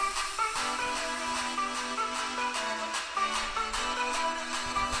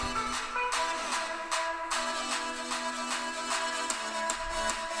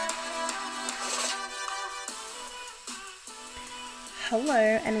Hello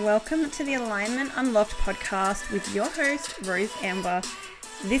and welcome to the Alignment Unlocked podcast with your host, Rose Amber.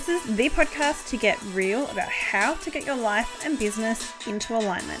 This is the podcast to get real about how to get your life and business into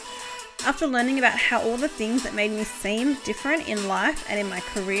alignment. After learning about how all the things that made me seem different in life and in my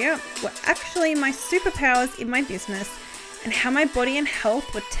career were actually my superpowers in my business, and how my body and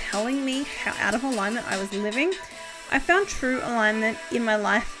health were telling me how out of alignment I was living, I found true alignment in my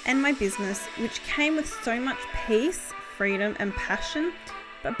life and my business, which came with so much peace, freedom, and passion.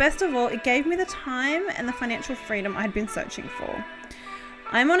 But best of all, it gave me the time and the financial freedom I had been searching for.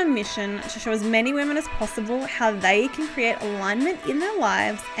 I'm on a mission to show as many women as possible how they can create alignment in their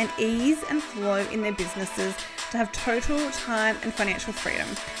lives and ease and flow in their businesses to have total time and financial freedom.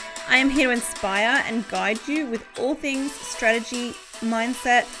 I am here to inspire and guide you with all things strategy,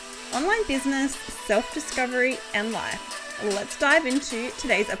 mindset, online business, self-discovery, and life. Let's dive into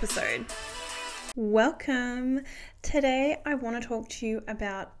today's episode. Welcome. Today I want to talk to you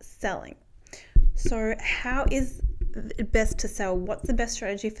about selling. So how is it best to sell? What's the best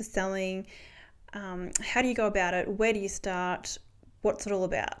strategy for selling? How do you go about it? Where do you start? What's it all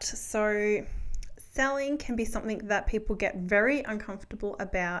about? So selling can be something that people get very uncomfortable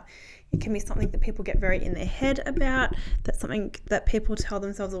about. It can be something that people get very in their head about. That's something that people tell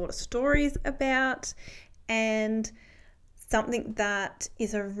themselves a lot of stories about, and something that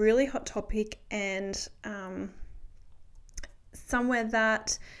is a really hot topic, and somewhere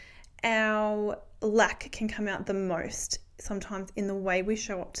that our lack can come out the most sometimes in the way we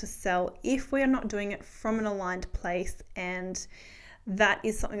show up to sell if we are not doing it from an aligned place. And that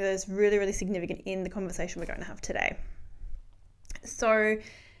is something that is really, really significant in the conversation we're going to have today. So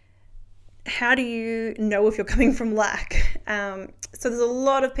how do you know if you're coming from lack? So there's a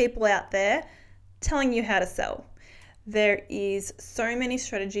lot of people out there telling you how to sell. There is so many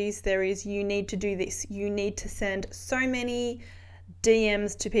strategies. There is, you need to do this. You need to send so many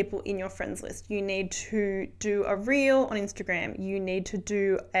DMs to people in your friends list. You need to do a reel on Instagram. You need to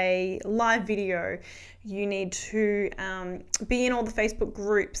do a live video. You need to be in all the Facebook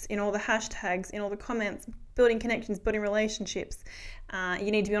groups, in all the hashtags, in all the comments, building connections, building relationships.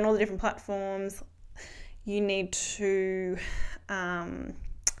 You need to be on all the different platforms. You need to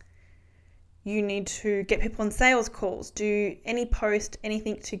get people on sales calls, do any post,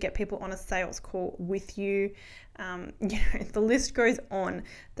 anything to get people on a sales call with you. The list goes on.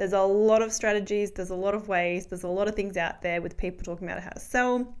 There's a lot of strategies, there's a lot of ways, there's a lot of things out there with people talking about how to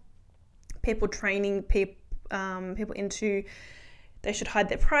sell, people training people into they should hide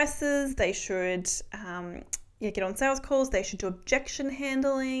their prices, they should get on sales calls, they should do objection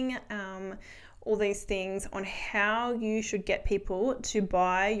handling, all these things on how you should get people to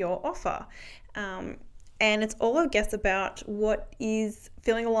buy your offer. And it's all, I guess, about what is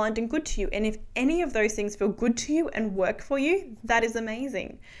feeling aligned and good to you. And if any of those things feel good to you and work for you, that is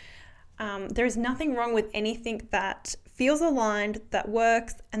amazing. There is nothing wrong with anything that feels aligned, that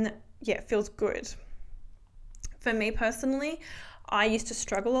works, and that feels good. For me personally, I used to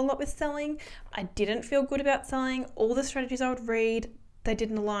struggle a lot with selling. I didn't feel good about selling. All the strategies I would read, they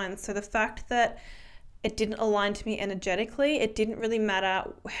didn't align. So the fact that it didn't align to me energetically, it didn't really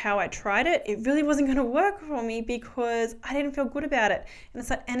matter how I tried it. It really wasn't going to work for me because I didn't feel good about it. And it's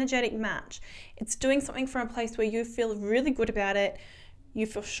that energetic match. It's doing something from a place where you feel really good about it. You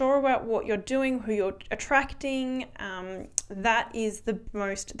feel sure about what you're doing, who you're attracting.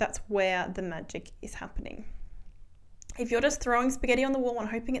 That's where the magic is happening. If you're just throwing spaghetti on the wall and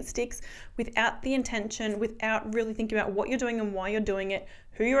hoping it sticks without the intention, without really thinking about what you're doing and why you're doing it,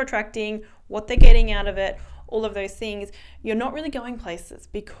 who you're attracting, what they're getting out of it, all of those things, you're not really going places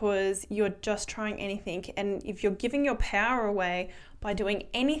because you're just trying anything. And if you're giving your power away by doing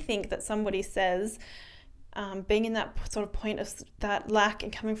anything that somebody says, being in that sort of point of that lack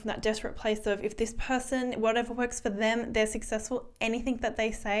and coming from that desperate place of, if this person, whatever works for them, they're successful, anything that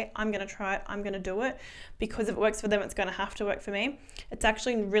they say, I'm going to try it, I'm going to do it, because if it works for them, it's going to have to work for me. It's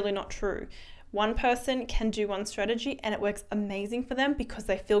actually really not true. One person can do one strategy and it works amazing for them because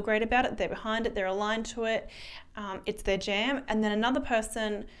they feel great about it, they're behind it, they're aligned to it, it's their jam. And then another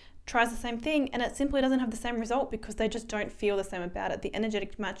person tries the same thing and it simply doesn't have the same result because they just don't feel the same about it. The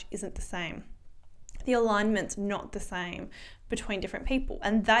energetic match isn't the same. The alignment's not the same between different people.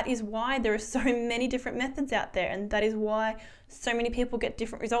 And that is why there are so many different methods out there. And that is why so many people get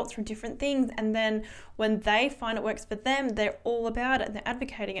different results from different things. And then when they find it works for them, they're all about it and they're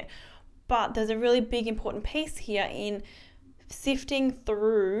advocating it. But there's a really big important piece here in sifting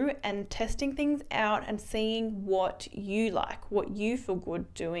through and testing things out and seeing what you like, what you feel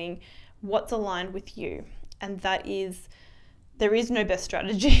good doing, what's aligned with you. And that is There is no best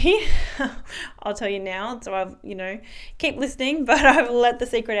strategy. I'll tell you now. So I've, keep listening, but I've let the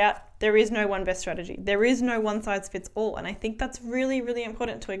secret out. There is no one best strategy. There is no one size fits all. And I think that's really, really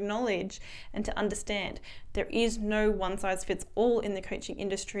important to acknowledge and to understand. There is no one size fits all in the coaching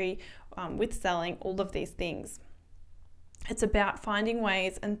industry, with selling, all of these things. It's about finding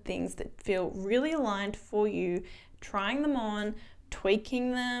ways and things that feel really aligned for you, trying them on,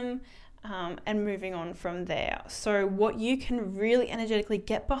 tweaking them, and moving on from there. So what you can really energetically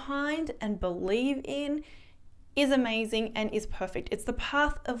get behind and believe in is amazing and is perfect. It's the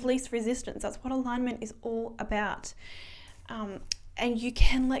path of least resistance. That's what alignment is all about. And you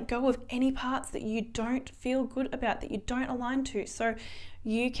can let go of any parts that you don't feel good about, that you don't align to. So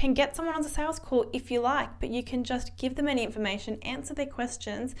you can get someone on a sales call if you like, but you can just give them any information, answer their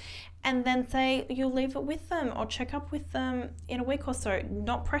questions, and then say you'll leave it with them or check up with them in a week or so,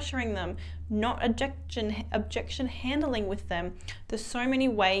 not pressuring them, not objection handling with them. There's so many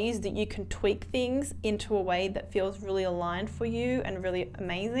ways that you can tweak things into a way that feels really aligned for you and really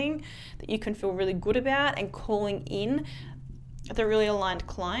amazing, that you can feel really good about, and calling in the really aligned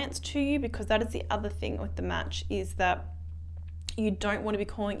clients to you, because that is the other thing with the match, is that you don't want to be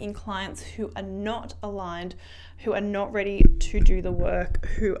calling in clients who are not aligned, who are not ready to do the work,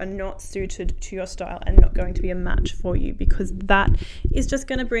 who are not suited to your style and not going to be a match for you, because that is just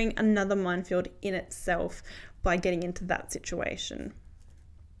going to bring another minefield in itself by getting into that situation.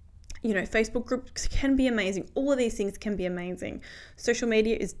 Facebook groups can be amazing. All of these things can be amazing. Social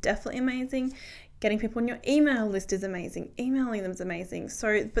media is definitely amazing. Getting people on your email list is amazing. Emailing them is amazing.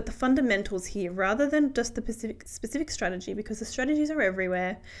 But the fundamentals here, rather than just the specific strategy, because the strategies are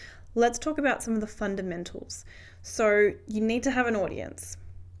everywhere, let's talk about some of the fundamentals. So you need to have an audience.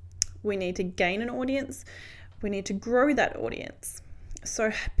 We need to gain an audience. We need to grow that audience.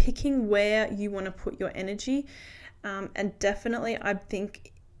 So picking where you want to put your energy, and definitely I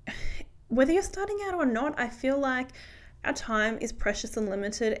think whether you're starting out or not, I feel like our time is precious and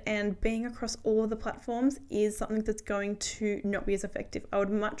limited, and being across all of the platforms is something that's going to not be as effective. I would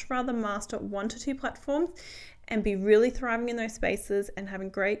much rather master 1 to 2 platforms and be really thriving in those spaces and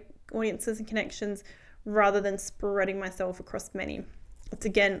having great audiences and connections, rather than spreading myself across many.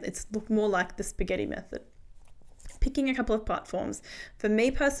 It's more like the spaghetti method. Picking a couple of platforms. For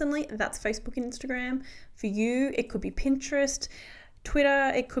me personally, that's Facebook and Instagram. For you, it could be Pinterest,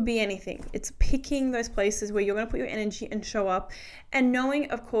 Twitter, it could be anything. It's picking those places where you're going to put your energy and show up, and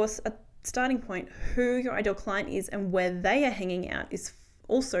knowing, of course, a starting point, who your ideal client is and where they are hanging out is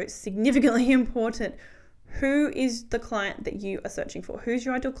also significantly important. Who is the client that you are searching for? Who's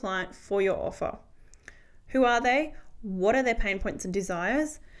your ideal client for your offer? Who are they? What are their pain points and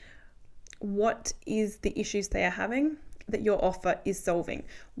desires? What is the issues they are having that your offer is solving?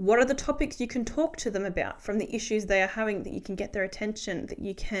 What are the topics you can talk to them about from the issues they are having, that you can get their attention, that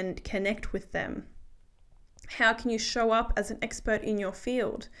you can connect with them? How can you show up as an expert in your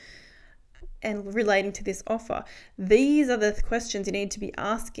field and relating to this offer? These are the questions you need to be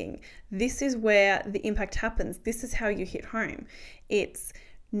asking. This is where the impact happens. This is how you hit home. It's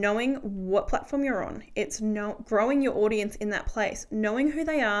knowing what platform you're on. It's growing your audience in that place, knowing who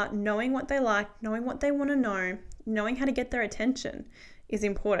they are, knowing what they like, knowing what they want to know, knowing how to get their attention is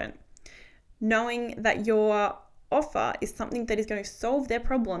important. Knowing that your offer is something that is going to solve their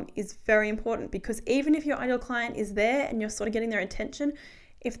problem is very important, because even if your ideal client is there and you're sort of getting their attention,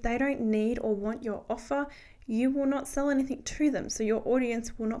 if they don't need or want your offer, you will not sell anything to them. So your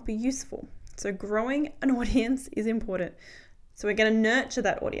audience will not be useful. So growing an audience is important. So we're going to nurture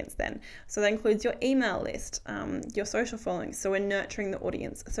that audience then. So that includes your email list, your social following. So we're nurturing the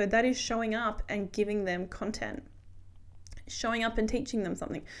audience. So that is showing up and giving them content, showing up and teaching them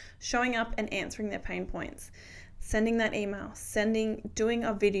something, showing up and answering their pain points, sending that email, doing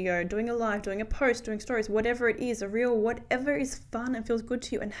a video, doing a live, doing a post, doing stories, whatever it is, a reel, whatever is fun and feels good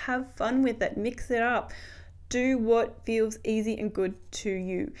to you, and have fun with it. Mix it up. Do what feels easy and good to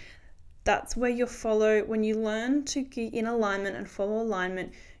you. That's where when you learn to get in alignment and follow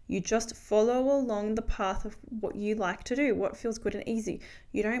alignment, you just follow along the path of what you like to do, what feels good and easy.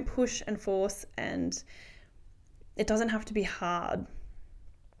 You don't push and force, and it doesn't have to be hard.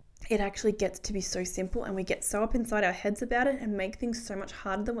 It actually gets to be so simple, and we get so up inside our heads about it and make things so much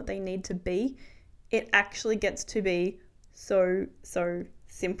harder than what they need to be. It actually gets to be so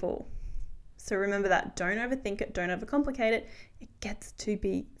simple. So remember that. Don't overthink it. Don't overcomplicate it. It gets to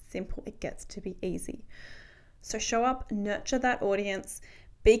be simple. It gets to be easy. So show up, nurture that audience.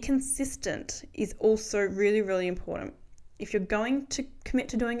 Be consistent is also really, really important. If you're going to commit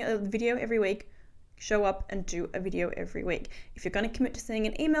to doing a video every week, show up and do a video every week. If you're going to commit to sending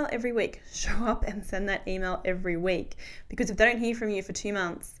an email every week, show up and send that email every week. Because if they don't hear from you for 2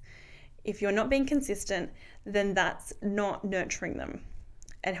 months, if you're not being consistent, then that's not nurturing them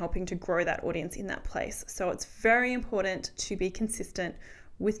and helping to grow that audience in that place. So it's very important to be consistent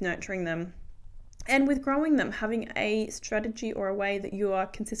with nurturing them and with growing them. Having a strategy or a way that you are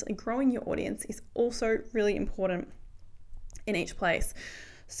consistently growing your audience is also really important in each place.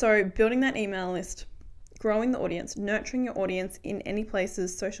 So building that email list, growing the audience, nurturing your audience in any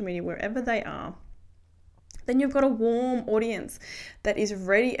places, social media, wherever they are, then you've got a warm audience that is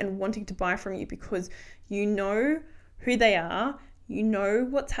ready and wanting to buy from you because you know who they are, you know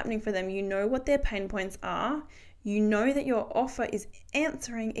what's happening for them, you know what their pain points are, you know that your offer is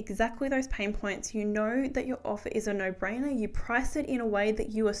answering exactly those pain points, you know that your offer is a no-brainer, you price it in a way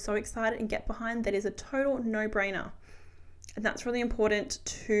that you are so excited and get behind that is a total no-brainer. And that's really important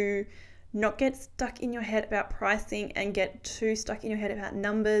to not get stuck in your head about pricing and get too stuck in your head about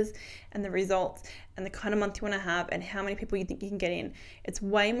numbers and the results and the kind of month you want to have and how many people you think you can get in. It's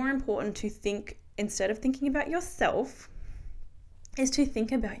way more important to think, instead of thinking about yourself, is to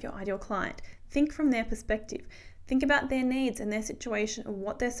think about your ideal client. Think from their perspective. Think about their needs and their situation and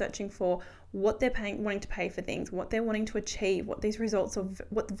what they're searching for, what they're wanting to pay for things, what they're wanting to achieve, what these results of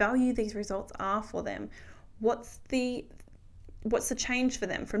what value these results are for them. What's the change for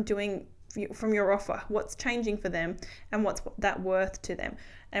them from your offer? What's changing for them and what's that worth to them?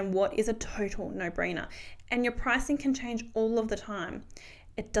 And what is a total no-brainer? And your pricing can change all of the time.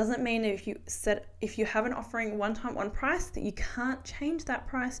 It doesn't mean if you have an offering one time, one price, that you can't change that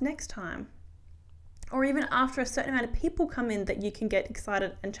price next time. Or even after a certain amount of people come in that you can get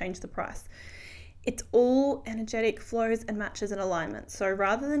excited and change the price. It's all energetic flows and matches and alignment. So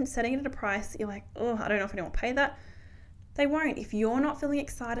rather than setting it at a price, you're like, oh, I don't know if anyone will pay that. They won't. If you're not feeling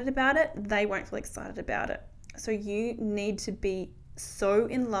excited about it, they won't feel excited about it. So you need to be so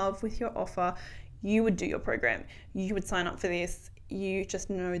in love with your offer. You would do your program. You would sign up for this. You just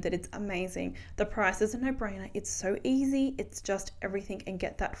know that it's amazing. The price is a no-brainer. It's so easy. It's just everything, and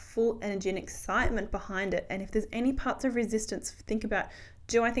get that full energy and excitement behind it. And if there's any parts of resistance, think about,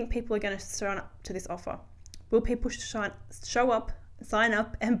 do I think people are going to sign up to this offer? Will people show up, sign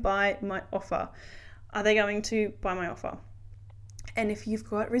up and buy my offer? Are they going to buy my offer? And if you've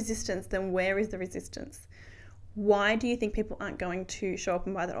got resistance, then where is the resistance? Why do you think people aren't going to show up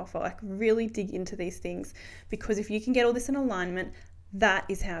and buy that offer? Like, really dig into these things, because if you can get all this in alignment, that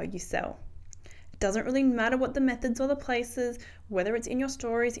is how you sell. It doesn't really matter what the methods or the places, whether it's in your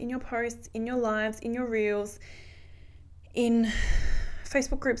stories, in your posts, in your lives, in your reels, in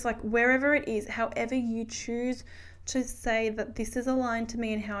Facebook groups, like wherever it is, however you choose to say that this is aligned to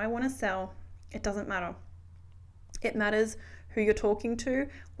me and how I want to sell, it doesn't matter. It matters who you're talking to,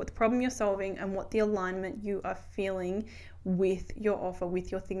 what the problem you're solving, and what the alignment you are feeling with your offer,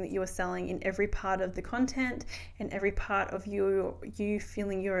 with your thing that you are selling, in every part of the content and every part of you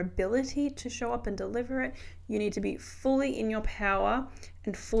feeling your ability to show up and deliver it. You need to be fully in your power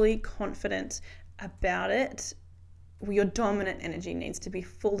and fully confident about it. Your dominant energy needs to be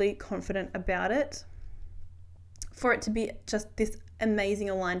fully confident about it for it to be just this amazing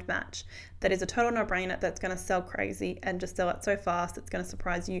aligned match that is a total no-brainer, that's going to sell crazy and just sell it so fast it's going to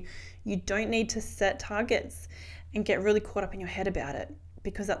surprise you. You don't need to set targets and get really caught up in your head about it,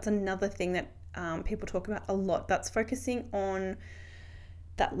 because that's another thing that people talk about a lot. That's focusing on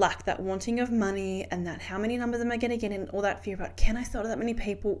that lack, that wanting of money, and that how many numbers am I going to get in, all that fear about can I sell to that many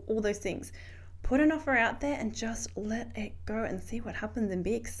people, all those things. Put an offer out there and just let it go and see what happens, and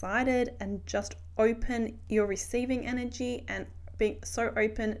be excited and just open your receiving energy and being so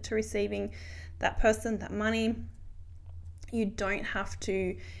open to receiving that person, that money. You don't have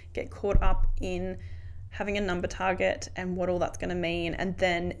to get caught up in having a number target and what all that's going to mean. And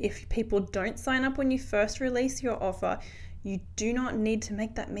then if people don't sign up when you first release your offer, you do not need to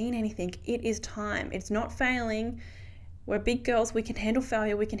make that mean anything. It is time. It's not failing. We're big girls. We can handle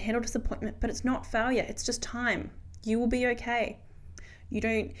failure. We can handle disappointment, but it's not failure. It's just time. You will be okay.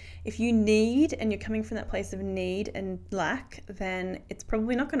 If you need and you're coming from that place of need and lack, then it's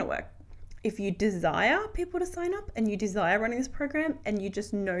probably not going to work. If you desire people to sign up and you desire running this program and you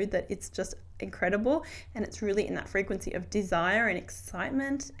just know that it's just incredible and it's really in that frequency of desire and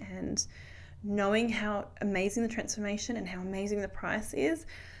excitement and knowing how amazing the transformation and how amazing the price is,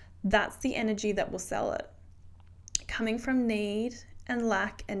 that's the energy that will sell it. Coming from need and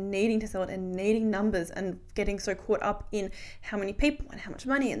lack and needing to sell it and needing numbers and getting so caught up in how many people and how much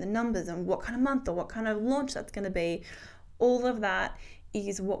money and the numbers and what kind of month or what kind of launch that's going to be, all of that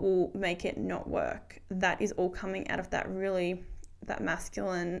is what will make it not work. That is all coming out of that really that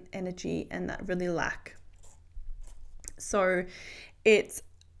masculine energy and that really lack. So it's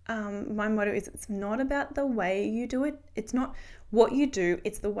my motto is, it's not about the way you do it. It's not what you do,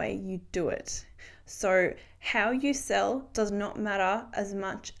 it's the way you do it. So how you sell does not matter as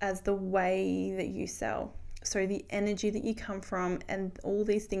much as the way that you sell. So the energy that you come from and all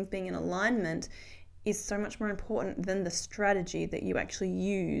these things being in alignment is so much more important than the strategy that you actually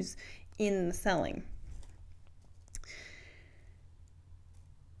use in the selling.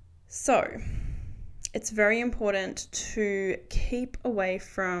 So it's very important to keep away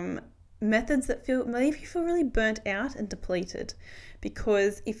from methods that leave you feel really burnt out and depleted.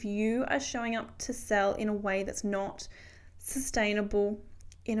 Because if you are showing up to sell in a way that's not sustainable,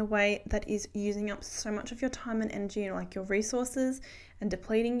 in a way that is using up so much of your time and energy and like your resources and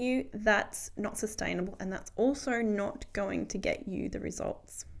depleting you, that's not sustainable, and that's also not going to get you the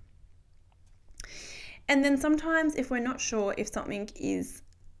results. And then sometimes if we're not sure if something is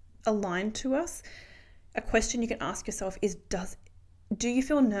aligned to us, a question you can ask yourself is, do you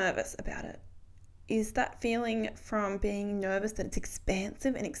feel nervous about it? Is that feeling from being nervous that it's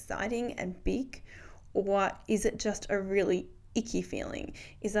expansive and exciting and big? Or is it just a really icky feeling?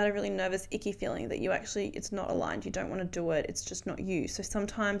 Is that a really nervous, icky feeling that it's not aligned, you don't want to do it, it's just not you? So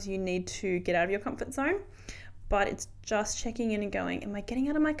sometimes you need to get out of your comfort zone, but it's just checking in and going, am I getting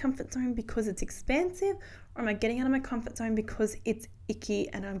out of my comfort zone because it's expansive, or am I getting out of my comfort zone because it's icky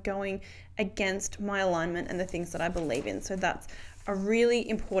and I'm going against my alignment and the things that I believe in? So that's a really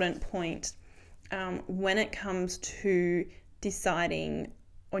important point when it comes to deciding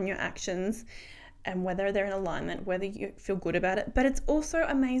on your actions and whether they're in alignment, whether you feel good about it. But it's also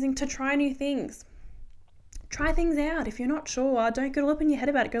amazing to try new things. Try things out. If you're not sure, don't get all up in your head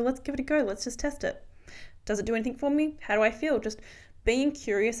about it. Go, let's give it a go. Let's just test it. Does it do anything for me? How do I feel? Just being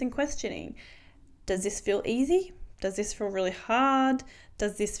curious and questioning. Does this feel easy? Does this feel really hard?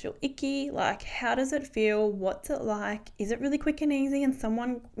 Does this feel icky? Like, how does it feel? What's it like? Is it really quick and easy? And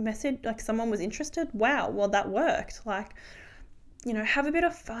someone was interested? Wow, well, that worked. Like, have a bit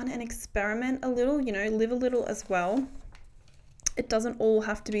of fun and experiment a little, live a little as well. It doesn't all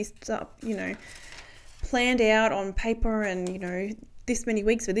have to be stuff, planned out on paper and, this many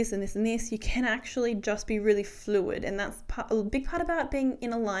weeks for this and this and this. You can actually just be really fluid. And that's a big part about being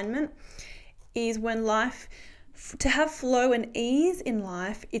in alignment is when to have flow and ease in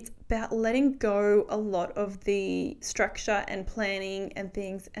life, it's about letting go a lot of the structure and planning and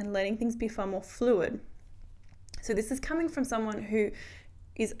things and letting things be far more fluid. So this is coming from someone who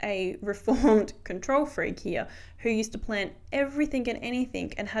is a reformed control freak here, who used to plan everything and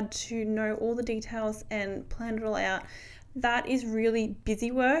anything and had to know all the details and plan it all out. That is really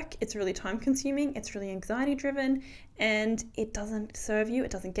busy work. It's really time consuming. It's really anxiety driven, and it doesn't serve you.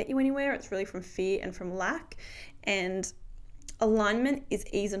 It doesn't get you anywhere. It's really from fear and from lack. And alignment is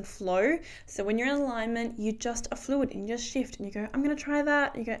ease and flow. So when you're in alignment, you just are fluid and you just shift and you go, I'm going to try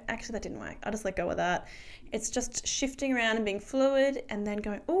that. And you go, actually, that didn't work. I'll just let go of that. It's just shifting around and being fluid and then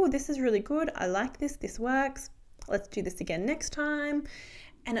going, oh, this is really good. I like this. This works. Let's do this again next time.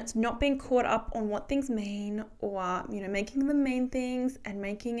 And it's not being caught up on what things mean or, making them mean things and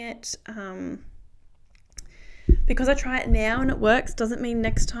making it, because I try it now and it works doesn't mean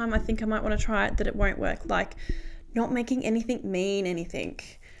next time I think I might want to try it that it won't work. Like, not making anything mean anything,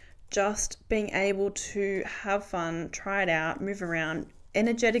 just being able to have fun, try it out, move around.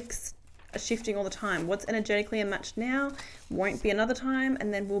 Energetics are shifting all the time. What's energetically a match now won't be another time,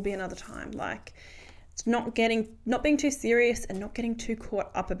 and then will be another time. Like, it's not being too serious and not getting too caught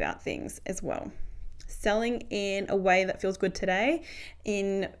up about things as well. Selling in a way that feels good today,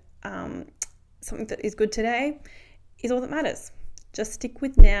 in something that is good today, is all that matters. Just stick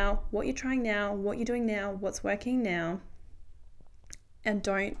with now, what you're trying now, what you're doing now, what's working now, and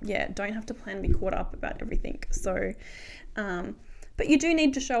don't have to plan and be caught up about everything. So, but you do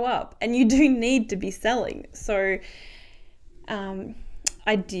need to show up and you do need to be selling. So,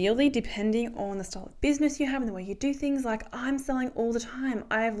 ideally, depending on the style of business you have and the way you do things, like I'm selling all the time.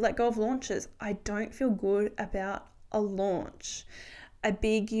 I've let go of launches. I don't feel good about a launch. A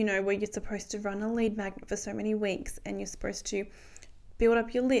big, where you're supposed to run a lead magnet for so many weeks and you're supposed to build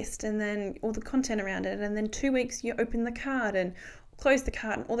up your list and then all the content around it, and then 2 weeks you open the cart and close the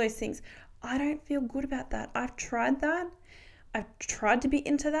cart and all those things. I don't feel good about that. I've tried that. I've tried to be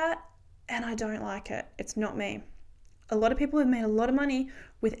into that and I don't like it. It's not me. A lot of people have made a lot of money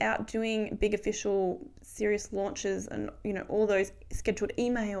without doing big official serious launches and all those scheduled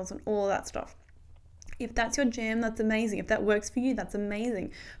emails and all of that stuff. If that's your jam, that's amazing. If that works for you, that's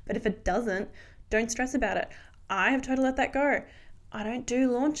amazing. But if it doesn't, don't stress about it. I have totally let that go. I don't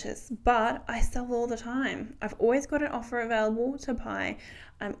do launches, but I sell all the time. I've always got an offer available to buy.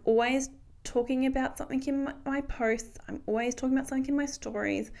 I'm always talking about something in my posts. I'm always talking about something in my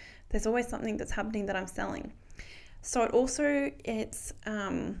stories. There's always something that's happening that I'm selling. So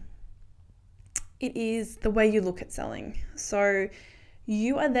it is the way you look at selling. So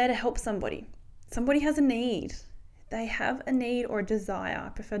you are there to help somebody. Somebody has a need. They have a need or a desire. I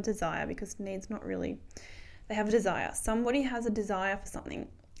prefer desire because need's not really. They have a desire. Somebody has a desire for something,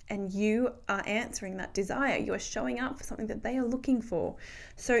 and you are answering that desire. You are showing up for something that they are looking for.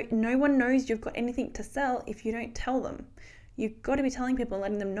 So no one knows you've got anything to sell if you don't tell them. You've got to be telling people,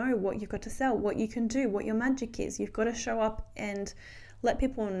 letting them know what you've got to sell, what you can do, what your magic is. You've got to show up and let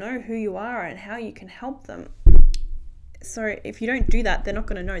people know who you are and how you can help them. So if you don't do that, they're not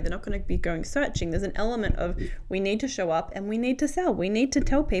going to know. They're not going to be going searching. There's an element of we need to show up and we need to sell. We need to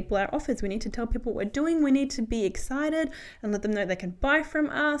tell people our offers. We need to tell people what we're doing. We need to be excited and let them know they can buy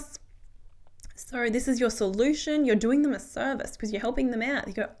from us. So this is your solution. You're doing them a service because you're helping them out.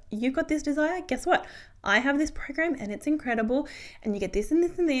 You go, you've got this desire. Guess what? I have this program and it's incredible. And you get this and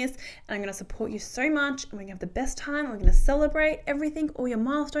this and this. And I'm going to support you so much. And we're going to have the best time. We're going to celebrate everything, all your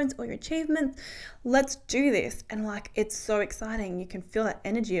milestones, all your achievements. Let's do this. And it's so exciting. You can feel that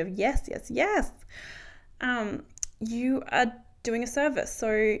energy of yes, yes, yes. You are doing a service.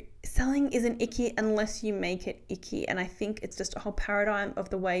 So selling isn't icky unless you make it icky. And I think it's just a whole paradigm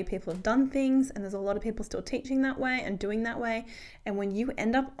of the way people have done things. And there's a lot of people still teaching that way and doing that way. And when you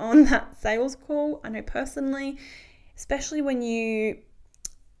end up on that sales call, I know personally, especially when you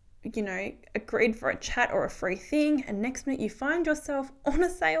agreed for a chat or a free thing, and next minute you find yourself on a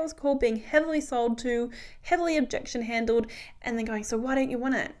sales call being heavily sold to, heavily objection handled, and then going, so why don't you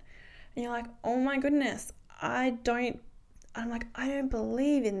want it? And you're like, oh my goodness, I don't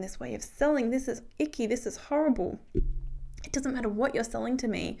believe in this way of selling. This is icky. This is horrible. It doesn't matter what you're selling to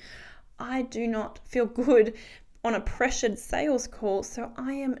me. I do not feel good on a pressured sales call, so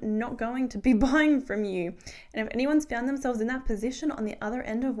I am not going to be buying from you. And if anyone's found themselves in that position on the other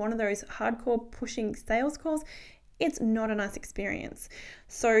end of one of those hardcore pushing sales calls, it's not a nice experience.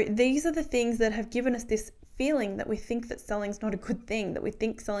 So these are the things that have given us this feeling that we think that selling's not a good thing, that we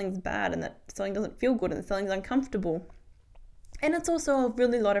think selling's bad and that selling doesn't feel good and selling's uncomfortable. And it's also a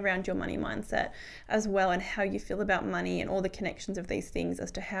really lot around your money mindset as well, and how you feel about money and all the connections of these things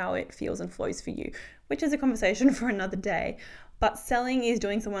as to how it feels and flows for you, which is a conversation for another day. But selling is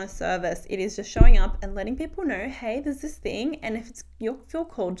doing someone a service. It is just showing up and letting people know, hey, there's this thing, and if you feel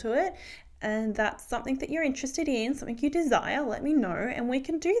called to it and that's something that you're interested in, something you desire, let me know and we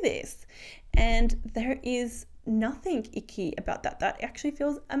can do this. And there is nothing icky about that. That actually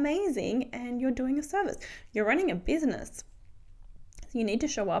feels amazing, and you're doing a service. You're running a business. You need to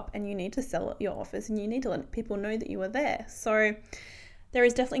show up and you need to sell your offers and you need to let people know that you are there. So there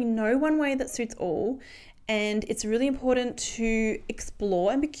is definitely no one way that suits all. And it's really important to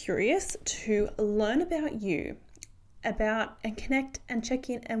explore and be curious, to learn about you, and connect and check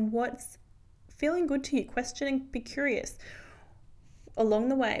in and what's feeling good to you. Question and be curious along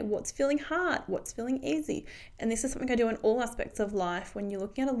the way. What's feeling hard? What's feeling easy? And this is something I do in all aspects of life. When you're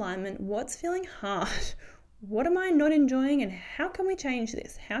looking at alignment, what's feeling hard? What am I not enjoying, and how can we change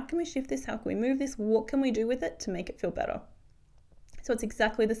this? How can we shift this? How can we move this? What can we do with it to make it feel better? So it's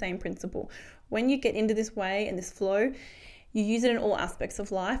exactly the same principle. When you get into this way and this flow, you use it in all aspects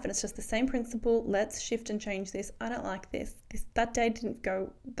of life, and it's just the same principle. Let's shift and change this. I don't like this. That day didn't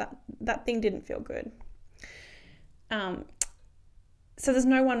go, that thing didn't feel good. So there's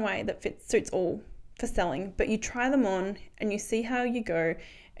no one way that suits all for selling, but you try them on and you see how you go,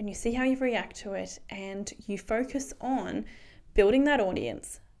 and you see how you react to it, and you focus on building that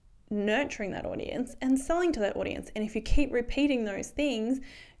audience, nurturing that audience, and selling to that audience. And if you keep repeating those things,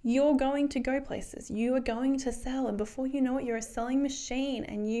 you're going to go places. You are going to sell, and before you know it, you're a selling machine,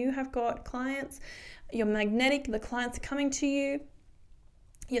 and you have got clients. You're magnetic. The clients are coming to you.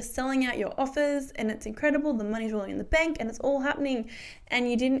 You're selling out your offers, and it's incredible. The money's rolling in the bank, and it's all happening. And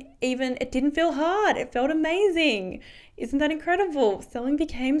it didn't feel hard. It felt amazing. Isn't that incredible? Selling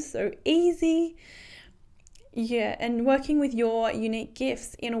became so easy. Yeah, and working with your unique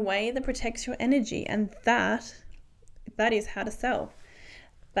gifts in a way that protects your energy. And that is how to sell.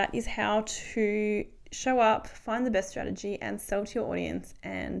 That is how to show up, find the best strategy, and sell to your audience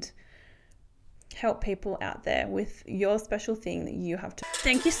and help people out there with your special thing that you have to.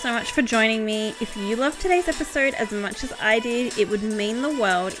 Thank you so much for joining me. If you loved today's episode as much as I did, it would mean the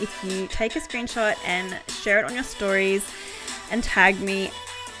world if you take a screenshot and share it on your stories and tag me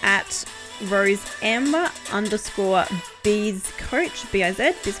at roseamber_bizcoach,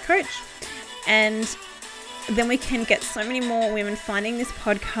 BIZ, bizcoach. And then we can get so many more women finding this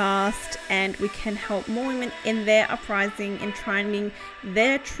podcast, and we can help more women in their uprising and finding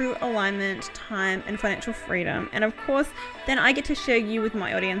their true alignment, time, and financial freedom. And of course, then I get to share you with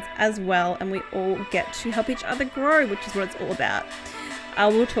my audience as well, and we all get to help each other grow, which is what it's all about. I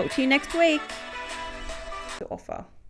will talk to you next week. The offer.